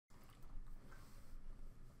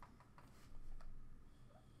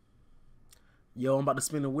Yo, I'm about to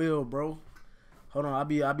spin the wheel, bro. Hold on, I'll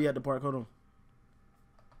be at the park. Hold on.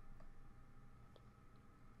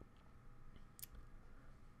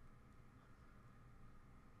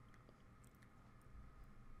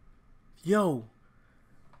 Yo,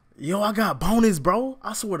 I got bonus, bro.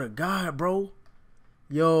 I swear to God, bro.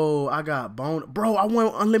 Yo, I got bonus, bro. I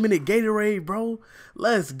want unlimited Gatorade, bro.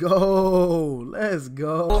 Let's go. Let's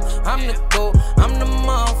go. I'm the GOAT. I'm the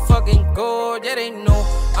motherfucking GOAT. Yeah, they know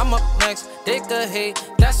I'm up next. They could hate.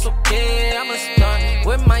 That's okay. I'm a stunt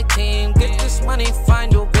with my team. Get this money,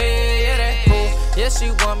 find a way. Yeah, that cool. Yeah,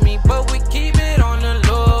 she want me, but we keep it on the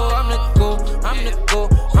low. I'm the GOAT. I'm the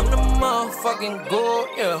GOAT. I'm the motherfucking GOAT.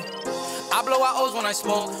 Yeah. I blow out O's when I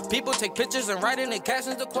smoke. People take pictures and write in the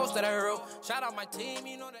captions the quotes that I wrote. Shout out my team,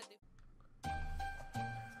 you know that.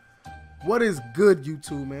 What is good,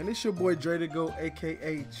 YouTube, man? It's your boy Dre to Go,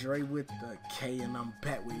 aka Dre with the K, and I'm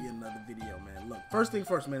back with you another video, man. Look, first thing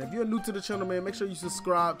first, man. If you're new to the channel, man, make sure you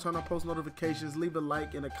subscribe, turn on post notifications, leave a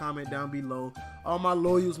like and a comment down below. All my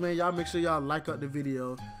loyals, man, y'all make sure y'all like up the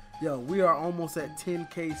video. Yo, we are almost at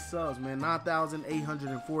 10K subs, man.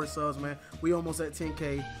 9,804 subs, man. We almost at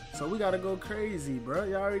 10K, so we gotta go crazy, bro.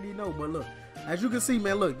 Y'all already know. But look, as you can see,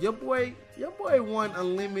 man, look, your boy won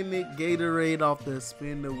unlimited Gatorade off the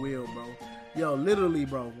spin the wheel, bro. Yo, literally,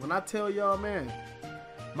 bro. When I tell y'all, man,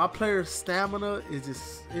 my player's stamina is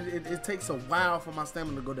just it takes a while for my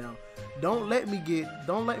stamina to go down. Don't let me get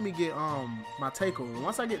my takeover.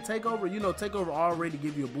 Once I get takeover, you know, takeover already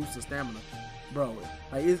give you a boost of stamina. Bro,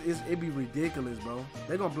 like it be ridiculous, bro.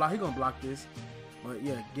 He gonna block this. But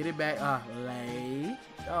yeah, get it back. Lay.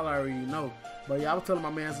 Y'all already know. But yeah, I was telling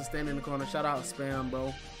my man to stand in the corner. Shout out Spam,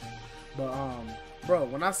 bro. But bro,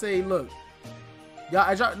 when I say look,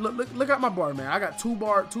 y'all look at my bar, man. I got two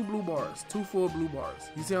blue bars, two full blue bars.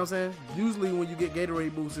 You see what I'm saying? Usually when you get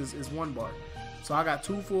Gatorade boosts, it's one bar. So I got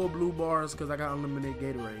two full blue bars because I got unlimited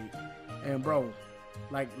Gatorade. And bro,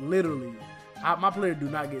 like literally, my player do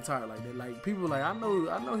not get tired like that. Like people like, I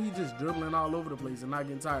know he just dribbling all over the place and not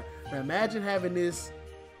getting tired. Now imagine having this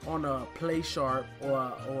on a play sharp or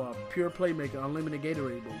a pure playmaker unlimited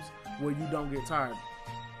Gatorade boost where you don't get tired.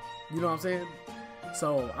 You know what I'm saying?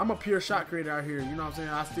 So I'm a pure shot creator out here. You know what I'm saying?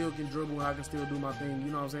 I still can dribble and I can still do my thing.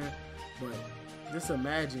 You know what I'm saying? But just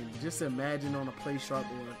imagine on a play sharp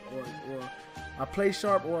or a play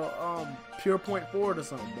sharp or pure point forward or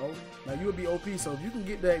something, bro. Like you would be OP. So if you can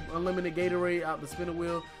get that unlimited Gatorade out the spinner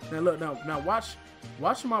wheel, now look, now watch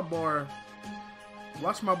my bar.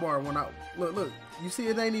 Watch my bar when I look. You see,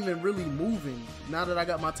 it ain't even really moving. Now that I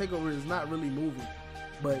got my takeover, it's not really moving.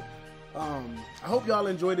 But I hope y'all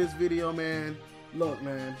enjoy this video, man. Look,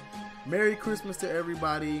 man. Merry Christmas to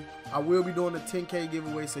everybody. I will be doing a 10K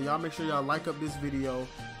giveaway, so y'all make sure y'all like up this video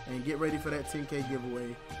and get ready for that 10K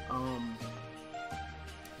giveaway.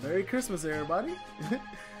 Merry Christmas, everybody.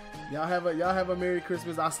 y'all have a Merry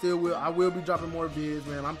Christmas. I will be dropping more vids,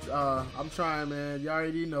 man. I'm trying, man. Y'all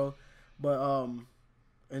already know. But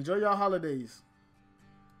enjoy y'all holidays.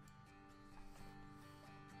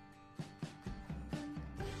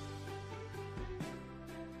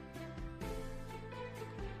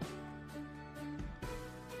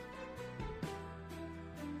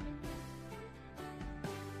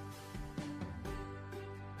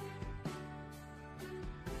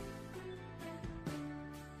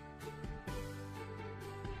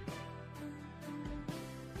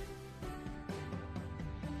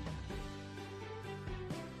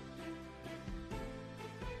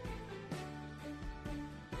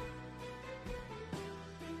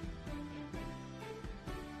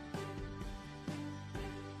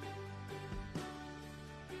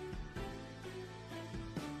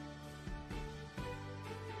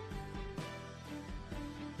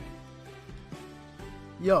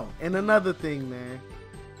 Yo, and another thing, man.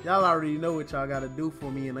 Y'all already know what y'all gotta do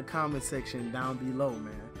for me in the comment section down below,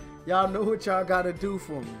 man. Y'all know what y'all gotta do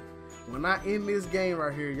for me. When I end this game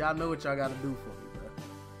right here, y'all know what y'all gotta do for me,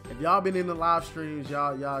 bro. If y'all been in the live streams,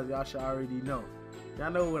 y'all should already know.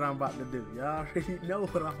 Y'all know what I'm about to do. Y'all already know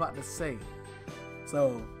what I'm about to say.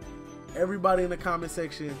 So, everybody in the comment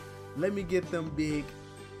section, let me get them big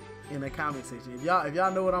in the comment section. If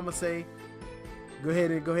y'all know what I'm gonna say, go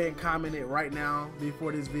ahead and comment it right now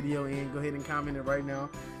before this video ends. Go ahead and comment it right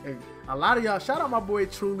now. And a lot of y'all, shout out my boy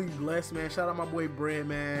Truly Blessed, man. Shout out my boy Bread,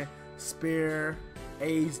 man. Spare,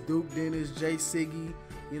 Ace, Duke Dennis, J Siggy,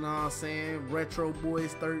 you know what I'm saying? Retro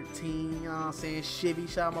Boys 13, you know what I'm saying? Shivy,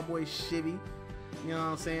 shout out my boy Shivy. You know what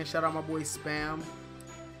I'm saying? Shout out my boy Spam.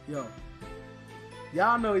 Yo.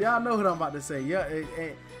 Y'all know what I'm about to say. Yeah,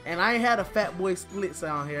 and I ain't had a Fat Boy Splits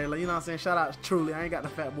on here. Like, you know what I'm saying? Shout out Truly. I ain't got the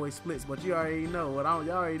Fat Boy Splits, but you already know y'all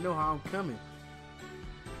already know how I'm coming.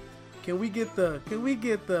 Can we get the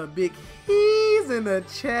big he's in the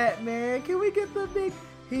chat, man? Can we get the big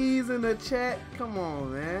he's in the chat? Come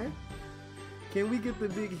on, man. Can we get the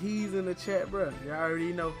big he's in the chat, bro? Y'all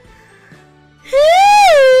already know. He.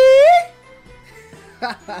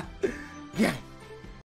 Yeah.